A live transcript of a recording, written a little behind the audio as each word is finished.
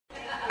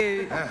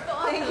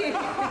Thank you.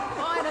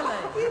 Finally.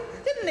 You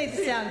didn't need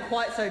to sound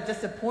quite so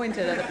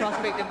disappointed at the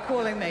prospect of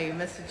calling me,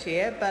 Mr.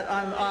 Chair, but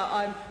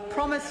I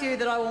promise you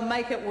that I will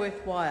make it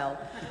worthwhile.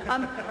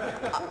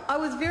 I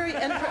was very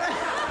interested.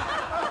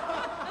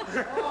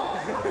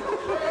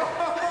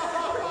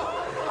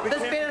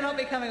 This better not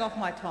be coming off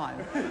my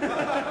time.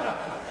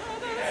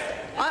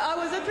 I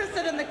was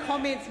interested in the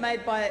comments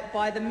made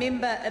by the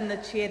member in the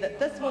chair that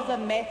this was a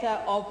matter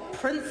of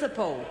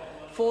principle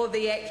for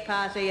the ACT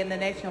Party and the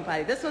National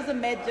Party. This was a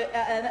matter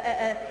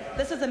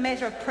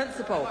of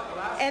principle.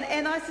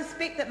 And I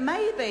suspect that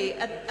maybe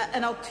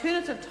an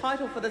alternative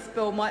title for this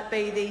bill might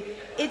be the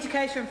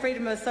Education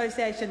Freedom of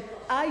Association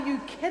Are You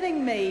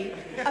Kidding Me?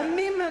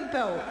 Amendment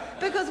Bill.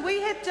 Because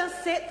we have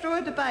just sat through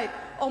a debate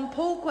on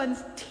Paul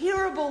Quinn's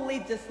terrible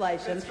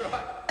legislation,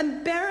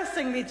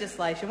 embarrassing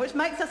legislation, which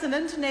makes us an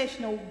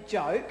international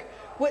joke.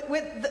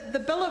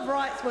 The Bill of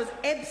Rights was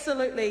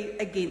absolutely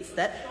against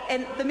it,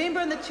 and the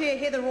member in the chair,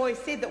 Heather Roy,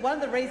 said that one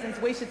of the reasons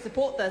we should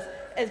support this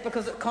is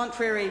because it's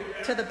contrary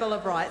to the Bill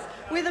of Rights,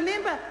 where the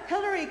member,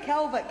 Hilary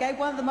Calvert, gave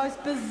one of the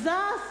most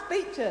bizarre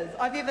speeches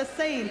I've ever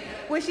seen,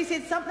 where she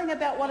said something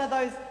about one of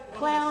those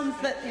clowns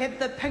that have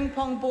the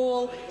ping-pong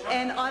ball,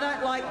 and I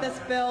don't like this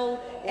bill,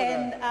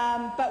 and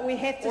but we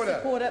have to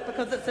support it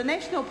because it's a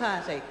National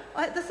Party.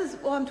 This is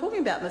what I'm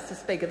talking about, Mr.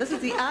 Speaker. This is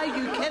the Are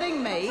You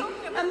Kidding Me?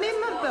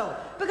 Amendment Bill.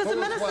 Because the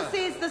Minister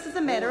says this is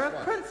a matter of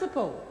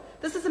principle.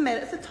 This is a matter,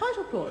 it's a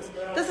title clause.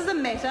 This is a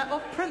matter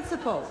of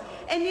principle.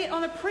 And yet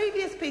on a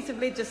previous piece of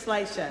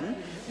legislation,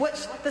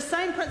 which the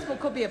same principle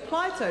could be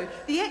applied to,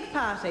 the ACT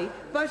Party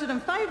voted in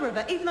favour of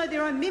it, even though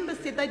their own members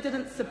said they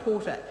didn't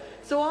support it.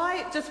 So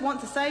I just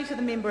want to say to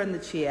the member in the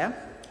chair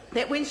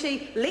that when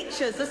she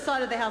lectures this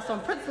side of the House on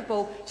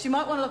principle, she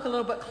might want to look a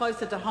little bit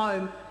closer to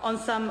home on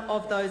some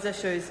of those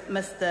issues,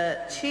 Mr.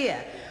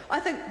 Chair. I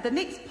think the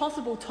next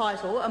possible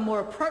title, a more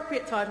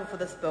appropriate title for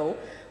this bill,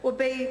 would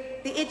be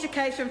the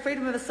Education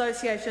Freedom of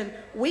Association.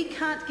 We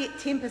can't get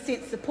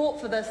 10% support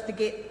for this to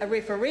get a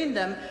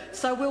referendum,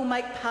 so we'll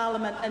make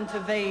Parliament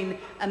intervene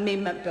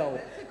amendment bill.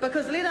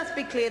 Because let us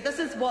be clear, this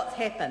is what's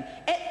happened.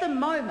 At the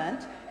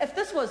moment, if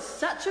this was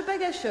such a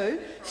big issue,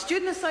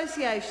 student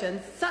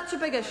associations, such a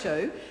big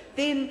issue,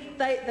 then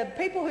the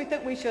people who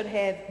think we should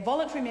have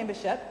voluntary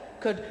membership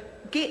could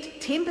get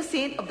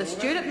 10% of the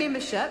student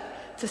membership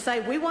to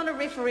say we want a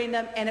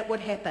referendum and it would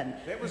happen.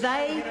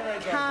 They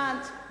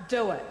can't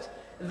do it.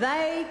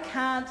 They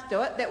can't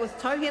do it. That was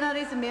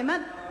Tohenari's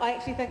amendment. I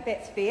actually think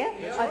that's fair.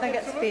 I think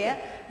it's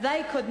fair.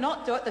 They could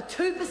not do it. The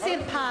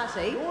 2%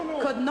 party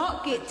could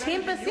not get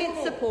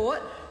 10%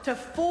 support to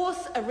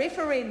force a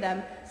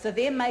referendum, so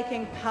they're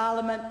making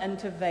Parliament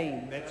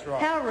intervene. That's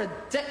right. How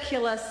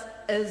ridiculous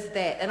is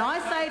that? And I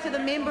say to the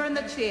member in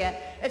the chair,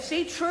 if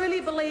she truly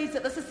believes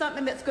that this is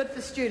something that's good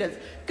for students,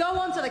 go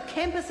onto the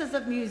campuses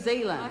of New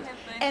Zealand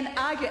and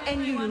argue,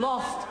 and you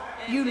lost,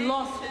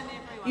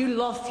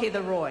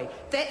 Heather Roy.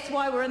 That's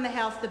why we're in the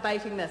House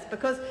debating this,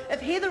 because if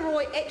Heather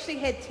Roy actually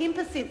had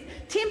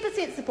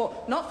 10%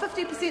 support, not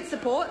 50%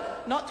 support,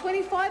 not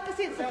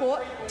 25%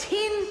 support,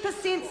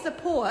 10%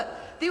 support,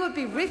 there would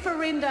be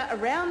referenda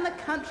around the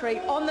country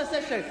on this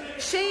issue.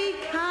 She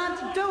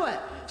can't do it.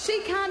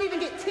 She can't even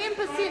get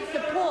 10%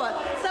 support,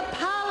 so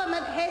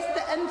Parliament has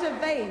to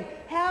intervene.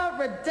 How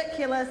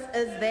ridiculous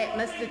is that,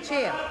 Mr.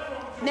 Chair?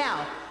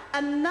 Now,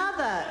 I've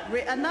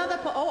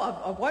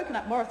woken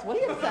up Maurice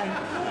Williamson.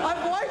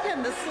 I've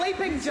woken the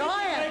sleeping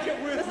giant.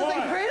 This is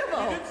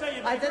incredible.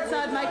 I did say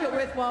I'd make it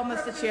worthwhile,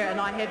 Mr. Chair, and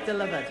I have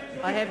delivered.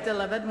 I have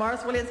delivered.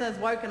 Maurice Williamson has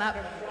woken up.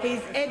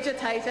 He's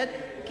agitated.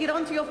 Get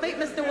onto your feet,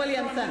 Mr.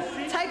 Williamson.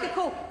 Take a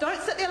call.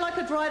 Don't sit there like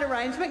a dried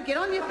arrangement. Get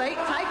on your feet.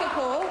 Take a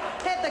call.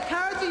 Have the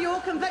courage of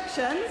your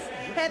convictions.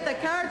 Have the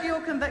courage of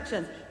your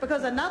convictions.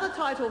 Because another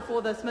title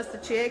for this,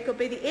 Mr. Chair, could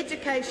be the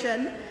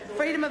Education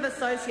Freedom of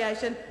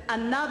Association,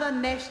 another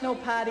National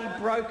Party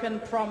broken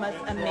promise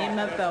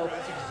amendment bill.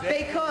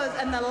 Because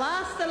in the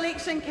last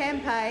election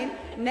campaign,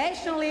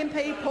 National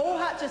MP Paul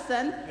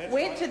Hutchison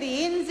went to the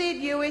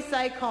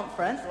NZUSA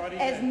conference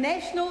as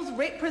National's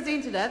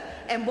representative,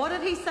 and what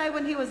did he say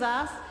when he was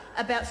asked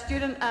about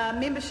student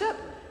membership?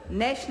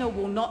 National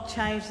will not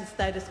change the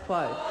status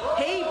quo.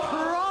 He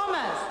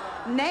promised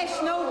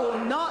National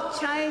will not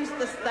change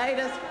the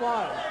status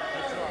quo.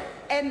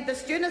 And the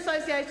student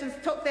associations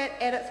took that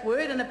at its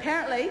word, and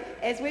apparently,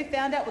 as we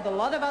found out with a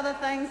lot of other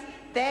things,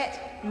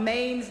 that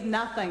means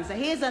nothing. So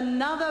here's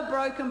another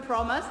broken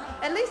promise.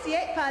 At least the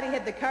ACT Party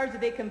had the courage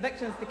of their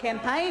convictions to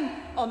campaign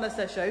on this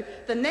issue.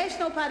 The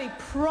National Party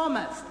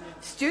promised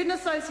student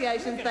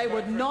associations they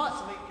would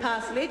not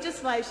pass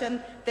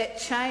legislation that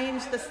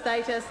changed the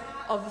status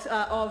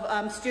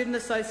of student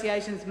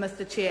associations,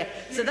 Mr. Chair.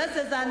 So this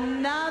is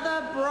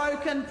another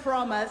broken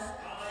promise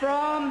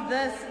from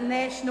this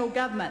national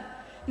government.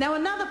 Now,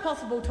 another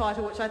possible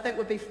title, which I think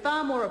would be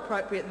far more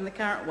appropriate than the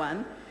current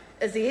one,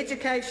 is the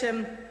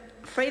Education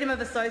Freedom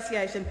of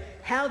Association.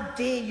 How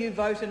dare you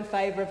vote in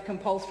favour of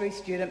compulsory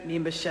student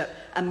membership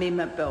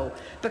amendment bill?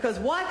 Because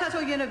Waikato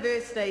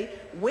University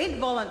went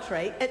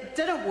voluntary, it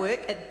didn't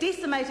work, it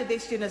decimated their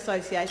student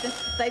association.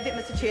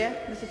 Mr.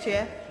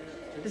 Chair,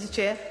 Mr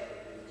Chair.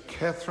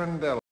 Catherine Bell.